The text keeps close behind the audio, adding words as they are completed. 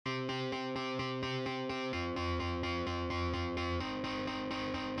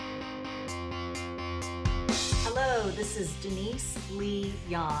Hello, this is Denise Lee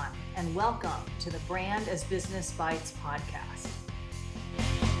Yan, and welcome to the Brand as Business Bites podcast.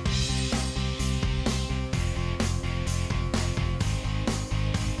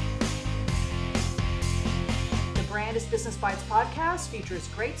 The Brand as Business Bites podcast features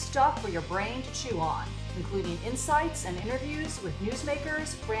great stuff for your brain to chew on, including insights and interviews with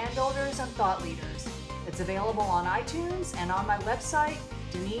newsmakers, brand builders, and thought leaders. It's available on iTunes and on my website,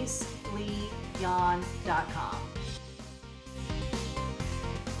 deniseleeyan.com.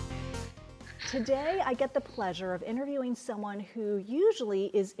 Today, I get the pleasure of interviewing someone who usually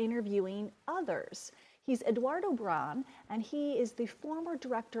is interviewing others. He's Eduardo Braun, and he is the former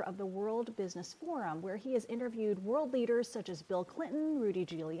director of the World Business Forum, where he has interviewed world leaders such as Bill Clinton, Rudy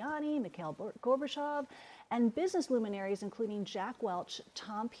Giuliani, Mikhail Gorbachev, and business luminaries including Jack Welch,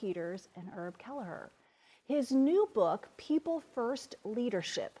 Tom Peters, and Herb Kelleher. His new book, People First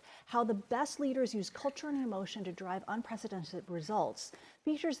Leadership: How the Best Leaders Use Culture and Emotion to Drive Unprecedented Results,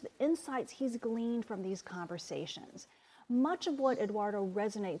 features the insights he's gleaned from these conversations. Much of what Eduardo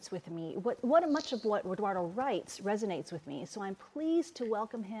resonates with me, much of what Eduardo writes resonates with me, so I'm pleased to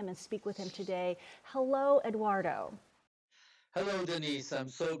welcome him and speak with him today. Hello, Eduardo. Hello, Denise. I'm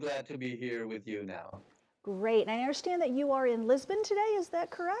so glad to be here with you now. Great. And I understand that you are in Lisbon today, is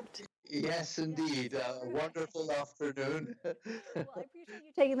that correct? Yes, indeed. A wonderful afternoon. Well, I appreciate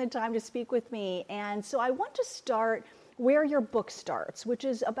you taking the time to speak with me. And so I want to start where your book starts, which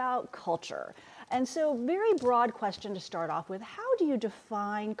is about culture. And so, very broad question to start off with: how do you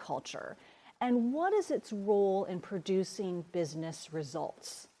define culture? And what is its role in producing business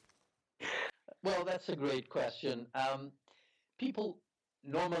results? Well, that's a great question. People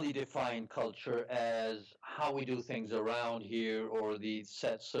normally define culture as how we do things around here, or the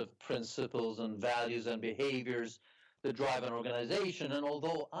sets of principles and values and behaviors that drive an organization. And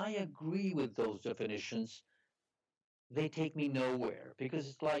although I agree with those definitions, they take me nowhere because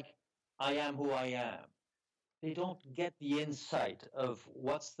it's like I am who I am. They don't get the insight of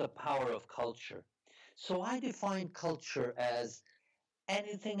what's the power of culture. So I define culture as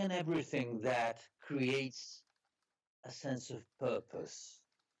anything and everything that creates a sense of purpose,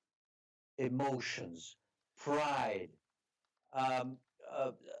 emotions, pride, um,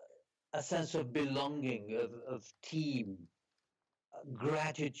 uh, a sense of belonging, of team,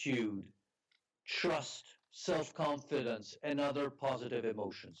 gratitude, trust, self confidence, and other positive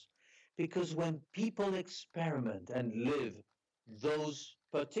emotions. Because when people experiment and live those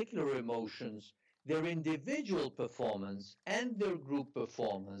particular emotions, their individual performance and their group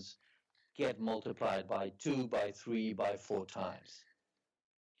performance get multiplied by two, by three, by four times.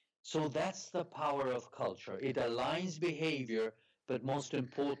 So that's the power of culture. It aligns behavior, but most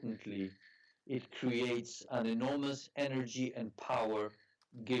importantly, it creates an enormous energy and power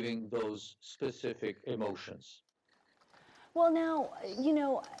giving those specific emotions. Well,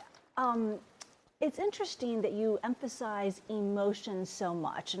 now, um, it's interesting that you emphasize emotion so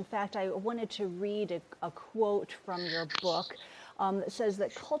much. In fact, I wanted to read a quote from your book that says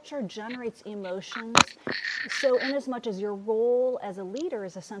that culture generates emotions. So, inasmuch as your role as a leader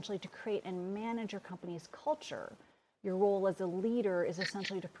is essentially to create and manage your company's culture, your role as a leader is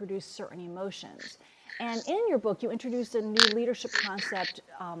essentially to produce certain emotions. And in your book, you introduced a new leadership concept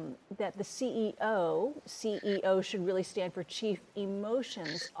that the CEO should really stand for Chief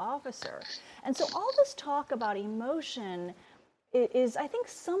Emotions Officer. And so all this talk about emotion is, I think,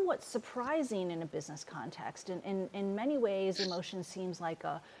 somewhat surprising in a business context. And in many ways, emotion seems like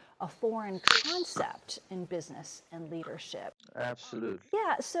a foreign concept in business and leadership. Absolutely.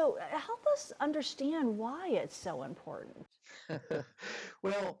 Yeah, so help us understand why it's so important.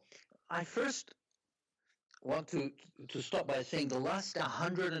 Well, I first want to start by saying the last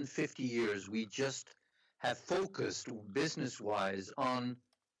 150 years we just have focused business-wise on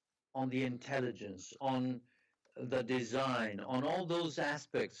the intelligence, on the design, on all those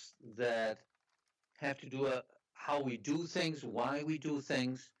aspects that have to do with how we do things, why we do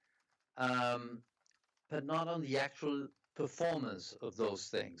things, um, but not on the actual performance of those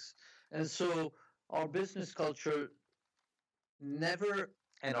things. And so our business culture never,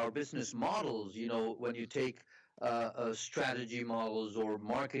 and our business models, when you take strategy models or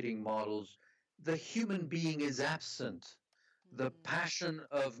marketing models, the human being is absent. The passion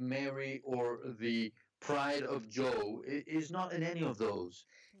of Mary or the pride of Joe is not in any of those.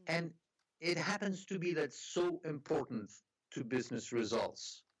 And it happens to be that's so important to business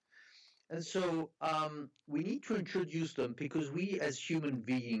results. And so we need to introduce them because we as human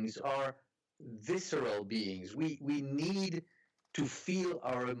beings are visceral beings. We need to feel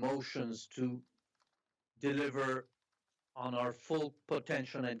our emotions to deliver on our full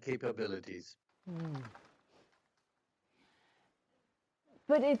potential and capabilities. Mm.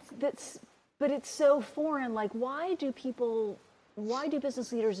 But it's so foreign. Like, why do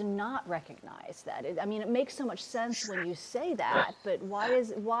business leaders not recognize that? I mean, it makes so much sense when you say that, but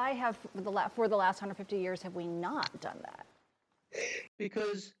why have for the last 150 years have we not done that?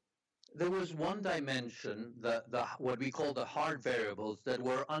 Because there was one dimension, the what we call the hard variables, that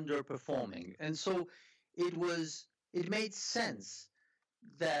were underperforming, and so it made sense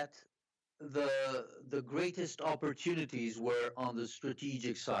that the greatest opportunities were on the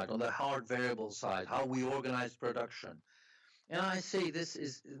strategic side, on the hard variable side, how we organize production. And I say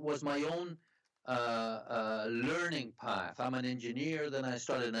was my own learning path. I'm an engineer, then I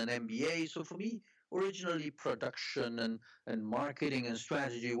started an MBA. So for me, originally production and marketing and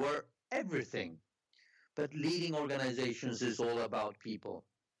strategy were everything. But leading organizations is all about people.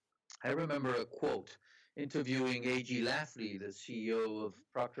 I remember a quote interviewing A.G. Lafley, the CEO of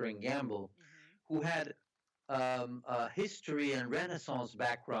Procter & Gamble, who had a history and Renaissance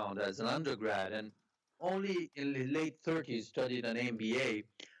background as an undergrad and only in his late 30s studied an MBA.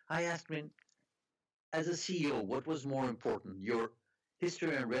 I asked him, as a CEO, what was more important, your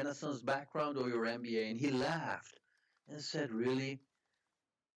history and Renaissance background or your MBA? And he laughed and said, really,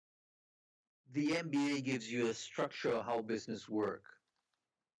 the MBA gives you a structure of how business work.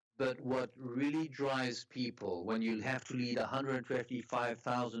 But what really drives people when you have to lead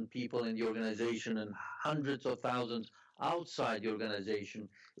 125,000 people in the organization and hundreds of thousands outside the organization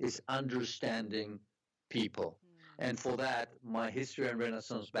is understanding people. And for that, my history and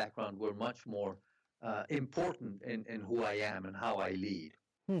Renaissance background were much more important in who I am and how I lead.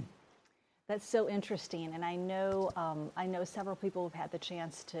 That's so interesting, and I know several people who've had the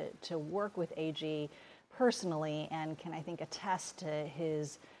chance to work with AG personally, and can, I think, attest to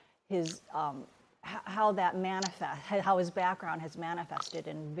his how how his background has manifested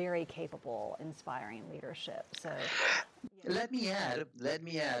in very capable, inspiring leadership. So let me add,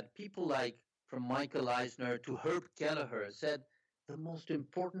 people like from Michael Eisner to Herb Kelleher said the most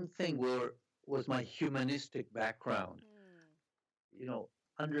important thing was my humanistic background. You know,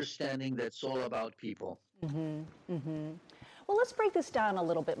 understanding that's all about people. Well, let's break this down a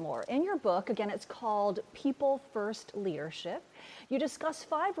little bit more. In your book, again, it's called People First Leadership. You discuss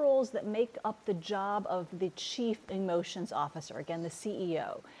 5 roles that make up the job of the Chief Emotions Officer, again, the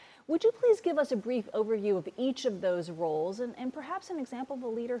CEO. Would you please give us a brief overview of each of those roles and perhaps an example of a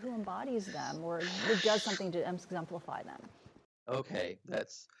leader who embodies them or who does something to exemplify them? Okay,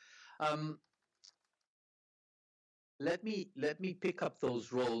 that's let me pick up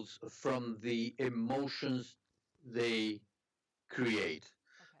those roles from the emotions they create.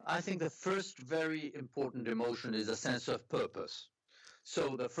 Okay. I think the first very important emotion is a sense of purpose.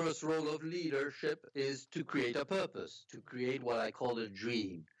 So the first role of leadership is to create a purpose, to create what I call a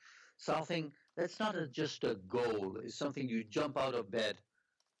dream. Something that's not just a goal, it's something you jump out of bed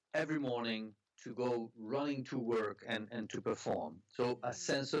every morning to go running to work and to perform. So a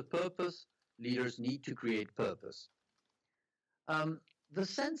sense of purpose, leaders need to create purpose.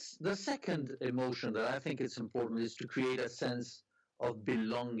 The second emotion that I think is important is to create a sense of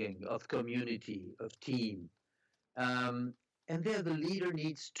belonging, of community, of team. And there the leader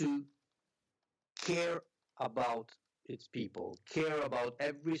needs to care about its people, care about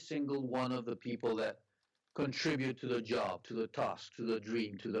every single one of the people that contribute to the job, to the task, to the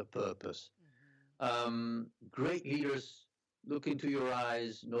dream, to the purpose. Great leaders look into your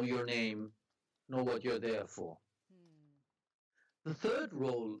eyes, know your name, know what you're there for. The third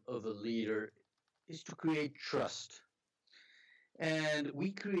role of a leader is to create trust. And we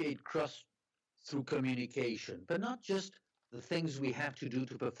create trust through communication, but not just the things we have to do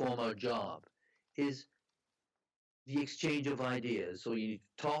to perform our job, is the exchange of ideas. So you need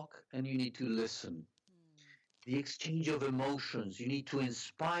to talk and you need to listen. The exchange of emotions. You need to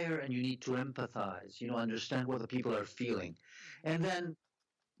inspire and you need to empathize, understand what the people are feeling. And then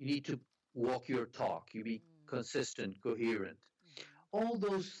you need to walk your talk. You be consistent, coherent. All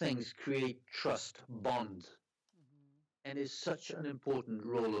those things create trust, bond, and is such an important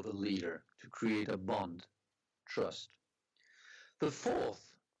role of a leader to create a bond, trust. The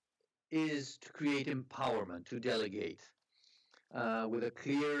fourth is to create empowerment, to delegate with a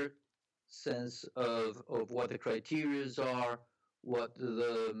clear sense of what the criteria are, what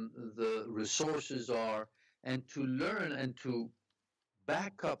the resources are, and to learn and to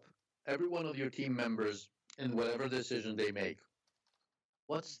back up every one of your team members in whatever decision they make.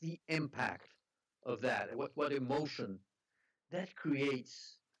 What's the impact of that? What emotion? That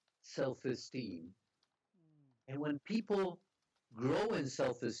creates self-esteem. And when people grow in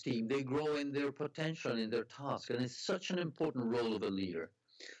self-esteem, they grow in their potential, in their task. And it's such an important role of a leader.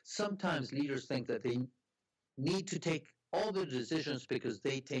 Sometimes leaders think that they need to take all the decisions because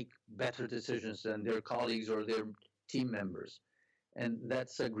they take better decisions than their colleagues or their team members. And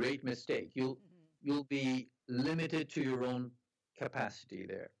that's a great mistake. You'll be limited to your own capacity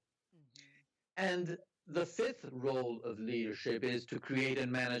there. And the fifth role of leadership is to create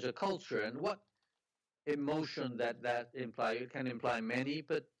and manage a culture. And what emotion that imply? It can imply many,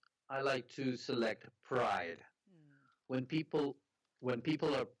 but I like to select pride. When people when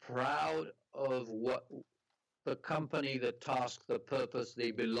people are proud of what the company, the task, the purpose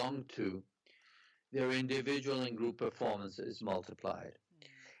they belong to, their individual and group performance is multiplied.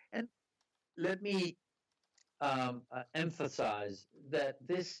 And let me emphasize that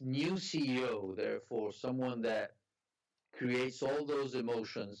this new CEO, therefore, someone that creates all those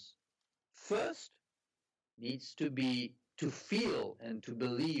emotions, first needs to feel and to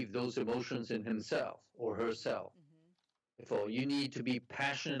believe those emotions in himself or herself. Therefore, you need to be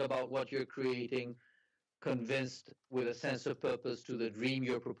passionate about what you're creating, convinced with a sense of purpose to the dream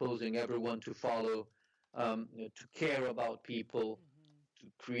you're proposing everyone to follow, to care about people, to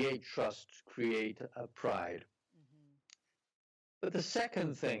create trust, create a pride. But the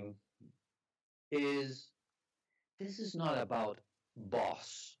second thing is this is not about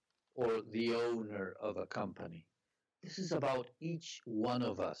boss or the owner of a company. This is about each one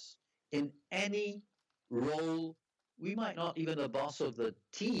of us in any role. We might not even the boss of the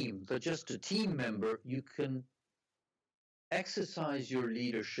team, but just a team member. You can exercise your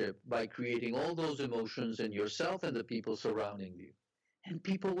leadership by creating all those emotions in yourself and the people surrounding you. And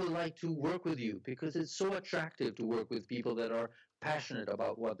people will like to work with you because it's so attractive to work with people that are passionate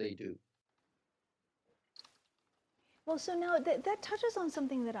about what they do. Well, so now that touches on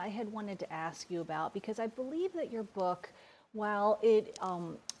something that I had wanted to ask you about because I believe that your book, while it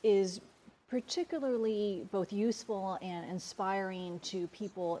is particularly both useful and inspiring to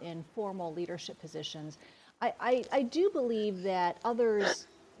people in formal leadership positions, I do believe that others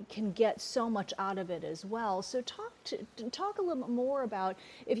can get so much out of it as well. So talk a little bit more about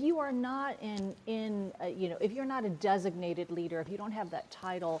if you are not if you're not a designated leader, if you don't have that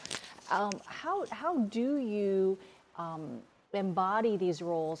title, how do you embody these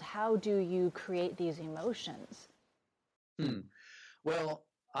roles? How do you create these emotions? Hmm. Well,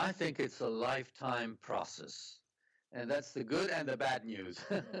 I think it's a lifetime process. And that's the good and the bad news.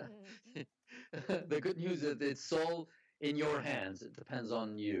 The good news is it's all in your hands. It depends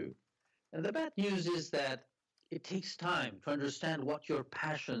on you. And the bad news is that it takes time to understand what your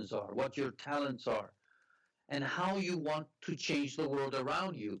passions are, what your talents are, and how you want to change the world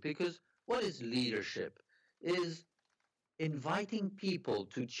around you. Because what is leadership? Is inviting people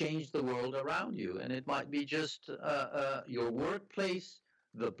to change the world around you. And it might be just your workplace,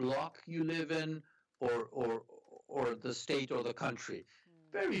 the block you live in, or, or, or the state or the country.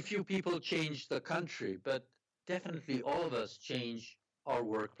 Very few people change the country, but definitely all of us change our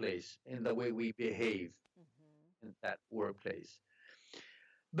workplace in the way we behave in that workplace.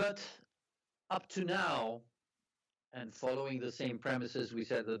 But up to now, and following the same premises we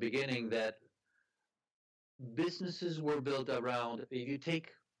said at the beginning, that businesses were built around, if you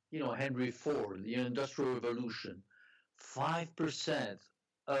take, Henry Ford, the Industrial Revolution, 5%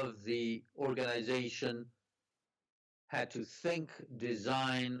 of the organization had to think,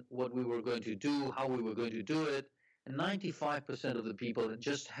 design what we were going to do, how we were going to do it, and 95% of the people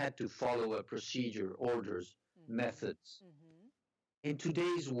just had to follow a procedure, orders, methods. In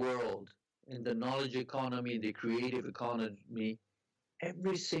today's world, in the knowledge economy, the creative economy,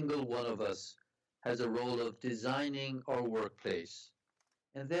 every single one of us has a role of designing our workplace.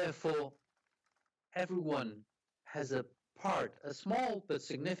 And therefore, everyone has a part, a small but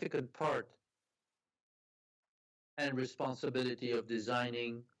significant part and responsibility of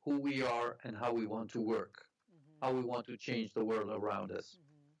designing who we are and how we want to work, how we want to change the world around us.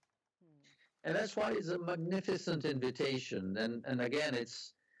 And that's why it's a magnificent invitation. And again,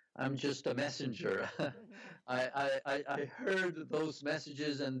 I'm just a messenger. I heard those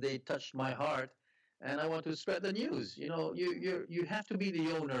messages and they touched my heart, and I want to spread the news. You have to be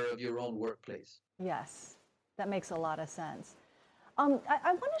the owner of your own workplace. Yes, that makes a lot of sense. I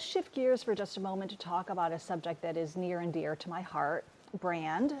want to shift gears for just a moment to talk about a subject that is near and dear to my heart,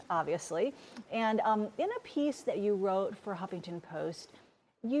 brand, obviously. And in a piece that you wrote for Huffington Post,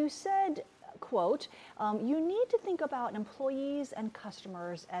 you said, quote, you need to think about employees and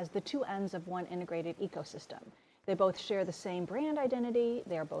customers as the two ends of one integrated ecosystem. They both share the same brand identity.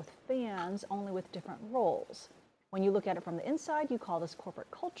 They are both fans, only with different roles. When you look at it from the inside, you call this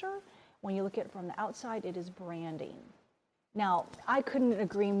corporate culture. When you look at it from the outside, it is branding. Now, I couldn't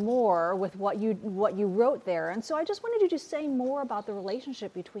agree more with what you wrote there. And so I just wanted you to say more about the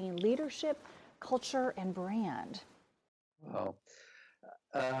relationship between leadership, culture, and brand. Wow.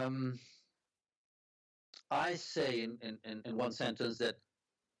 Um, I say in one sentence that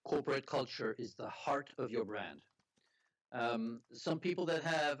corporate culture is the heart of your brand. Some people that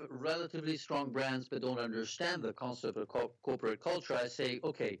have relatively strong brands but don't understand the concept of corporate culture, I say,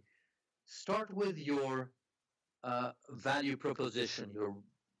 okay, start with your value proposition, your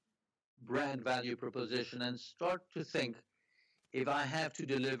brand value proposition, and start to think if I have to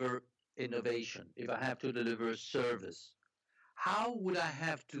deliver innovation, if I have to deliver service, how would I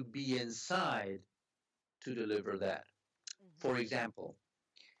have to be inside to deliver that? For Mhm. example,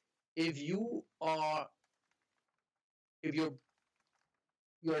 if you are if you're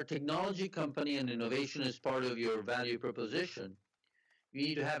a technology company and innovation is part of your value proposition, you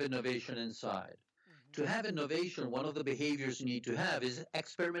need to have innovation inside. To Mhm. have innovation, one of the behaviors you need to have is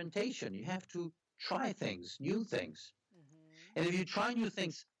experimentation. You have to try things, new things. Mhm. And if you try new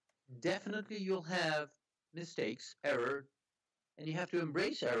things, definitely you'll have mistakes, error, and you have to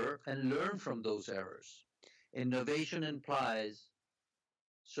embrace error and learn from those errors. Innovation implies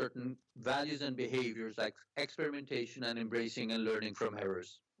certain values and behaviors like experimentation and embracing and learning from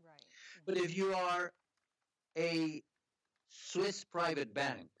errors. Right. But Mhm. if you are a Swiss private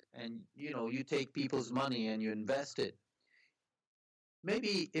bank and you take people's money and you invest it,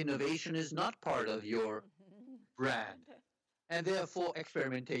 maybe innovation is not part of your Mhm. brand. And therefore,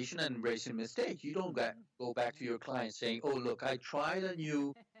 experimentation and embracing mistake. You don't Mhm. go back to your client saying, "Oh, look, I tried a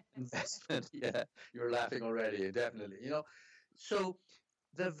new investment." Yeah, you're laughing already, definitely. So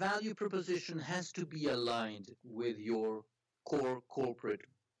the value proposition has to be aligned with your core corporate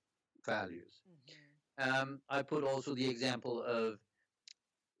values. Mhm. I put also the example of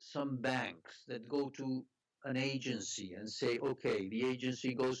some banks that go to an agency and say, okay, the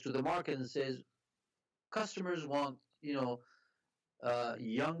agency goes to the market and says, customers want,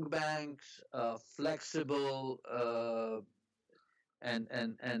 young banks, flexible,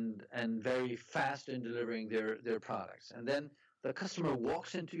 and very fast in delivering their products. And then the customer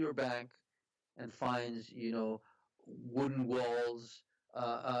walks into your bank and finds, wooden walls, uh,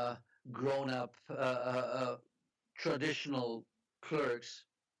 uh, grown up, traditional clerks.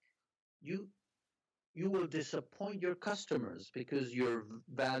 You you will disappoint your customers because your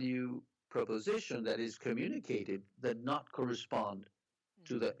value proposition that is communicated did not correspond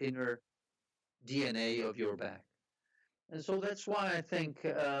to the Mhm. inner DNA of your bank. And so that's why I think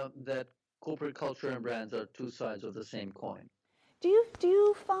that corporate culture and brands are two sides of the same coin. Do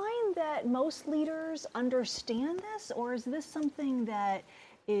you find that most leaders understand this, or is this something that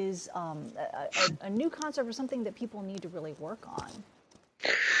is a new concept or something that people need to really work on?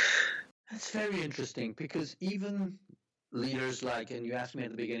 That's very interesting because even leaders like, and you asked me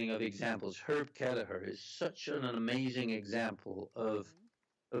at the beginning of examples, Herb Kelleher is such an amazing example Mhm.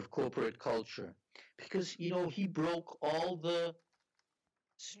 of corporate culture because, he broke all the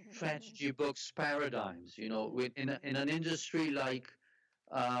strategy books paradigms, Mhm. in an industry like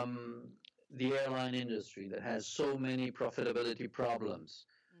um, the airline industry that has so many profitability problems.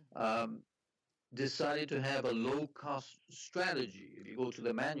 Mhm. Um, Decided to have a low cost strategy. If you go to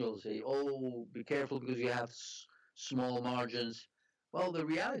the manual, say, oh, be careful because you have small margins. Well, the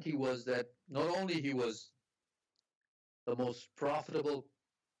reality was that not only he was the most profitable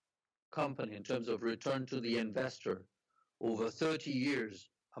company in terms of return to the investor over 30 years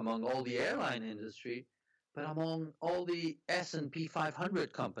among all the airline industry, but among all the S&P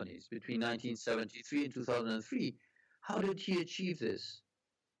 500 companies between 1973 and 2003. How did he achieve this?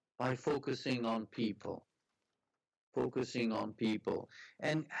 By focusing on people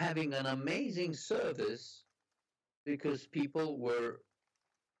and having an amazing service because people were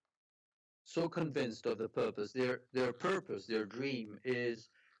so convinced of the purpose. Their purpose, their dream is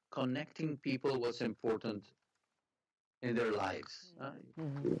connecting people what's important in their lives.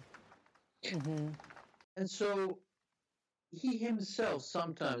 Mhm. Mhm. And so he himself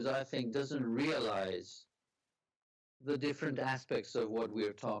sometimes, I think, doesn't realize the different aspects of what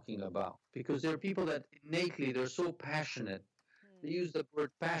we're talking about because there are people that innately they're so passionate. They use the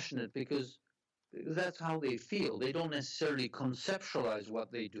word passionate because that's how they feel. They don't necessarily conceptualize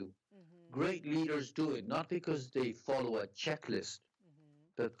what they do. Mhm. Great leaders do it not because they follow a checklist, Mhm.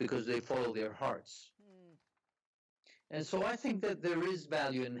 but because they follow their hearts. Mhm. And so I think that there is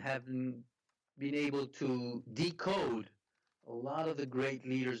value in having been able to decode a lot of the great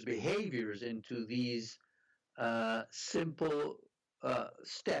leaders' behaviors into these simple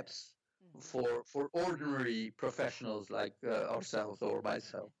steps Mhm. for ordinary professionals like ourselves or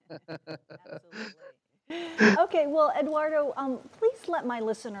myself. Absolutely. Okay, well, Eduardo, please let my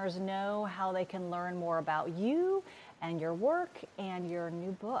listeners know how they can learn more about you and your work and your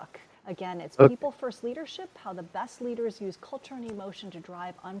new book. Again, it's Okay. People First Leadership, How the Best Leaders Use Culture and Emotion to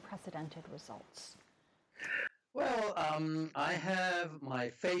Drive Unprecedented Results. Well, I have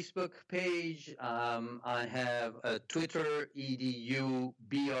my Facebook page. I have a Twitter, EDUBRAUN,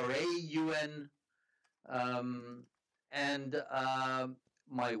 um, and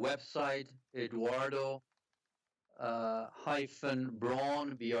my website, Eduardo hyphen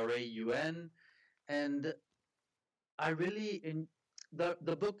Braun, Braun. And I really,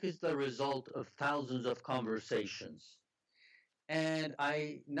 the book is the result of thousands of conversations. And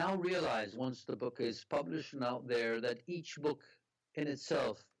I now realize once the book is published and out there that each book in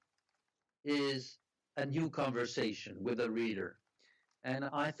itself is a new conversation with a reader. And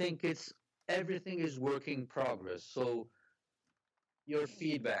I think it's everything is work in progress. So your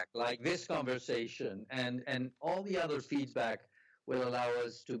feedback, like this conversation and all the other feedback will allow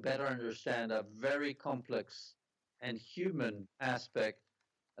us to better understand a very complex and human aspect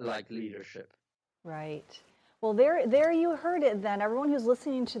like leadership. Right. Well, there you heard it then. Everyone who's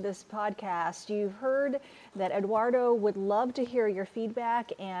listening to this podcast, you've heard that Eduardo would love to hear your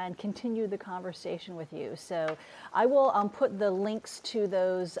feedback and continue the conversation with you. So I will put the links to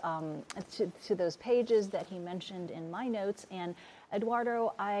those to those pages that he mentioned in my notes. And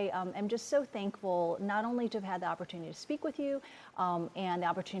Eduardo, I am just so thankful not only to have had the opportunity to speak with you and the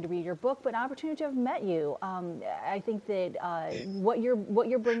opportunity to read your book, but an opportunity to have met you. I think that what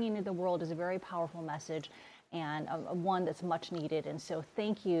you're bringing into the world is a very powerful message, and one that's much needed. And so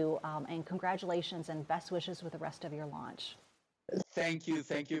thank you, and congratulations, and best wishes with the rest of your launch. Thank you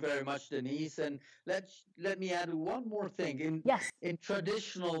very much, Denise. And let me add one more thing. Yes. In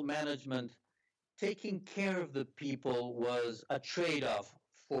traditional management, taking care of the people was a trade-off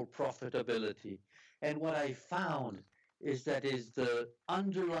for profitability. And what I found is that is the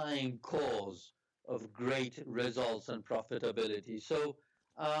underlying cause of great results and profitability. So,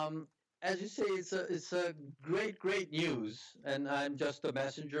 as you say, it's a great news, and I'm just a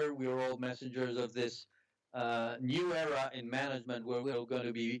messenger. We are all messengers of this new era in management where we're going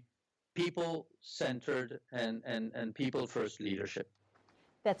to be people-centered and people-first leadership.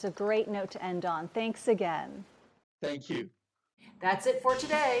 That's a great note to end on. Thanks again. Thank you. That's it for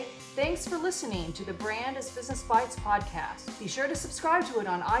today. Thanks for listening to the Brand as Business Bites podcast. Be sure to subscribe to it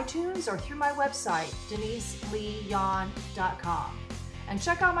on iTunes or through my website, deniseleeyon.com. And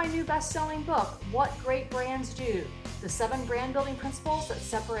check out my new best-selling book, What Great Brands Do, the 7 brand building principles that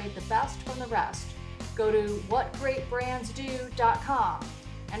separate the best from the rest. Go to whatgreatbrandsdo.com.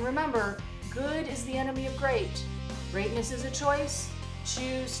 And remember, good is the enemy of great. Greatness is a choice.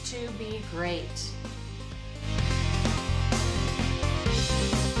 Choose to be great.